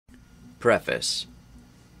Preface.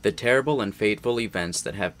 The terrible and fateful events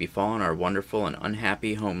that have befallen our wonderful and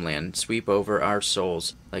unhappy homeland sweep over our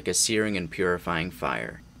souls like a searing and purifying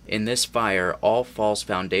fire. In this fire, all false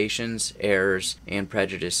foundations, errors, and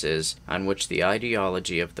prejudices on which the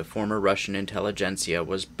ideology of the former Russian intelligentsia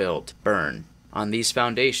was built burn. On these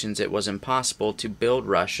foundations it was impossible to build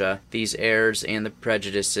Russia. These errors and the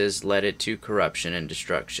prejudices led it to corruption and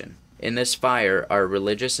destruction. In this fire, our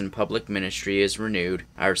religious and public ministry is renewed,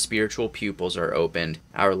 our spiritual pupils are opened,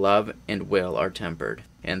 our love and will are tempered.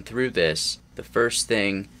 And through this, the first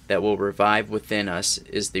thing that will revive within us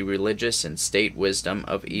is the religious and state wisdom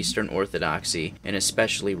of Eastern Orthodoxy, and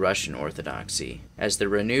especially Russian Orthodoxy. As the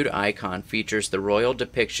renewed icon features the royal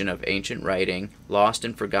depiction of ancient writing, lost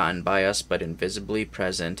and forgotten by us but invisibly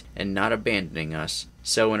present and not abandoning us,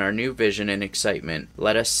 so in our new vision and excitement,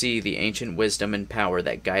 let us see the ancient wisdom and power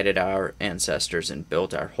that guided our ancestors and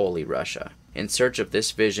built our holy Russia. In search of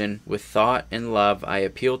this vision, with thought and love, I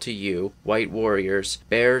appeal to you, white warriors,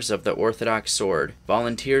 bearers of the Orthodox sword,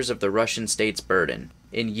 volunteers of the Russian state's burden.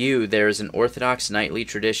 In you there is an Orthodox knightly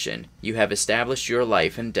tradition. You have established your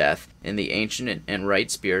life and death in the ancient and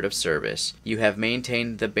right spirit of service. You have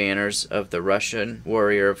maintained the banners of the Russian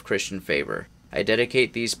warrior of Christian favor. I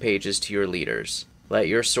dedicate these pages to your leaders. Let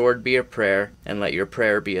your sword be a prayer, and let your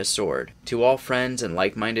prayer be a sword. To all friends and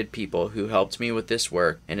like-minded people who helped me with this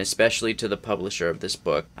work, and especially to the publisher of this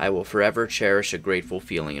book, I will forever cherish a grateful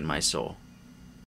feeling in my soul.